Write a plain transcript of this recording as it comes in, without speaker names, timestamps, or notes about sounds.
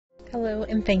Hello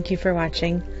and thank you for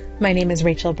watching. My name is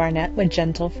Rachel Barnett with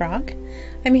Gentle Frog.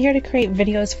 I'm here to create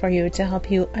videos for you to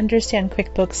help you understand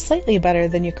QuickBooks slightly better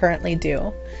than you currently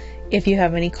do. If you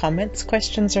have any comments,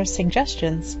 questions, or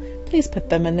suggestions, please put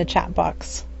them in the chat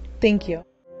box. Thank you.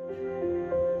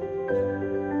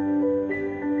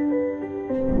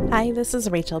 Hi, this is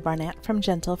Rachel Barnett from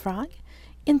Gentle Frog.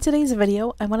 In today's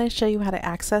video, I want to show you how to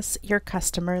access your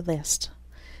customer list.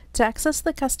 To access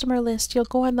the customer list, you'll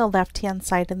go on the left-hand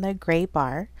side in the gray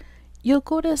bar. You'll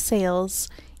go to Sales.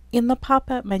 In the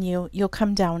pop-up menu, you'll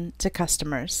come down to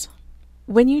Customers.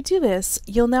 When you do this,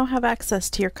 you'll now have access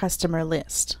to your customer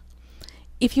list.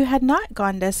 If you had not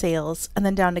gone to Sales and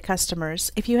then down to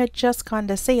Customers, if you had just gone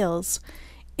to Sales,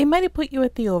 it might have put you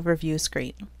at the overview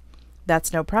screen.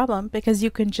 That's no problem because you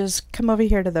can just come over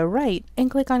here to the right and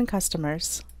click on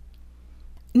Customers.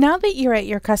 Now that you're at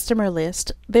your customer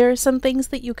list, there are some things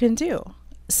that you can do,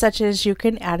 such as you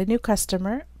can add a new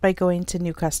customer by going to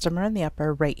New Customer in the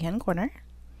upper right-hand corner.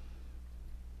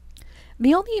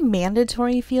 The only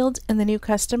mandatory field in the new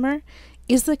customer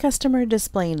is the customer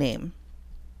display name.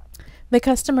 The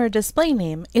customer display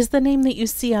name is the name that you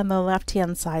see on the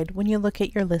left-hand side when you look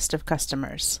at your list of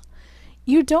customers.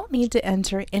 You don't need to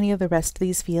enter any of the rest of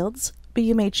these fields, but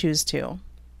you may choose to.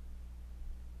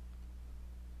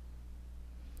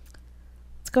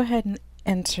 Go ahead and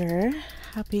enter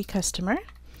Happy Customer,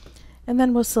 and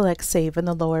then we'll select Save in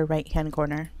the lower right-hand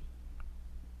corner.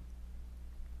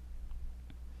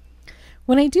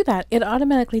 When I do that, it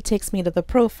automatically takes me to the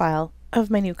profile of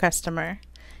my new customer.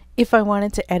 If I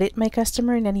wanted to edit my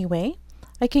customer in any way,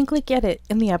 I can click Edit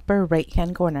in the upper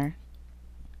right-hand corner.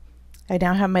 I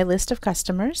now have my list of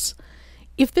customers.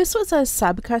 If this was a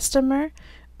sub-customer,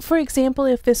 for example,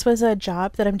 if this was a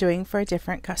job that I'm doing for a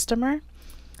different customer,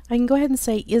 I can go ahead and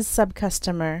say is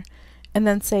sub-customer and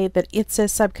then say that it's a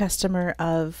sub-customer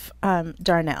of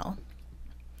Darnell.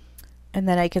 And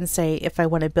then I can say if I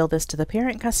want to bill this to the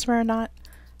parent customer or not.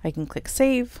 I can click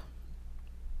Save.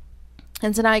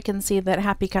 And so now I can see that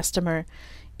Happy Customer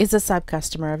is a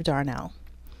sub-customer of Darnell.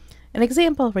 An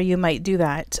example where you might do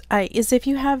that is if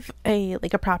you have a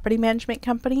property management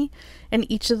company and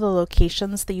each of the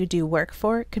locations that you do work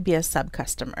for could be a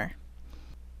sub-customer.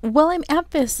 While I'm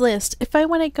at this list, if I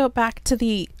want to go back to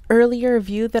the earlier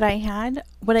view that I had,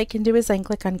 what I can do is I can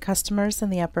click on Customers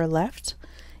in the upper left.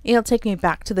 It'll take me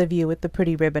back to the view with the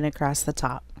pretty ribbon across the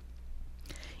top.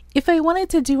 If I wanted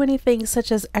to do anything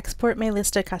such as export my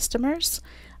list of customers,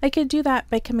 I could do that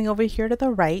by coming over here to the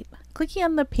right, clicking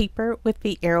on the paper with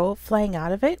the arrow flying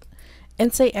out of it,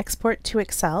 and say Export to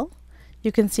Excel.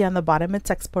 You can see on the bottom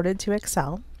it's exported to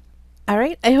Excel.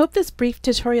 Alright, I hope this brief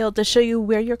tutorial to show you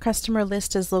where your customer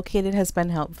list is located has been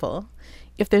helpful.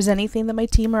 If there's anything that my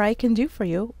team or I can do for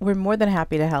you, we're more than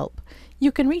happy to help.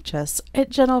 You can reach us at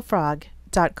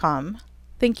gentlefrog.com.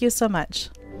 Thank you so much.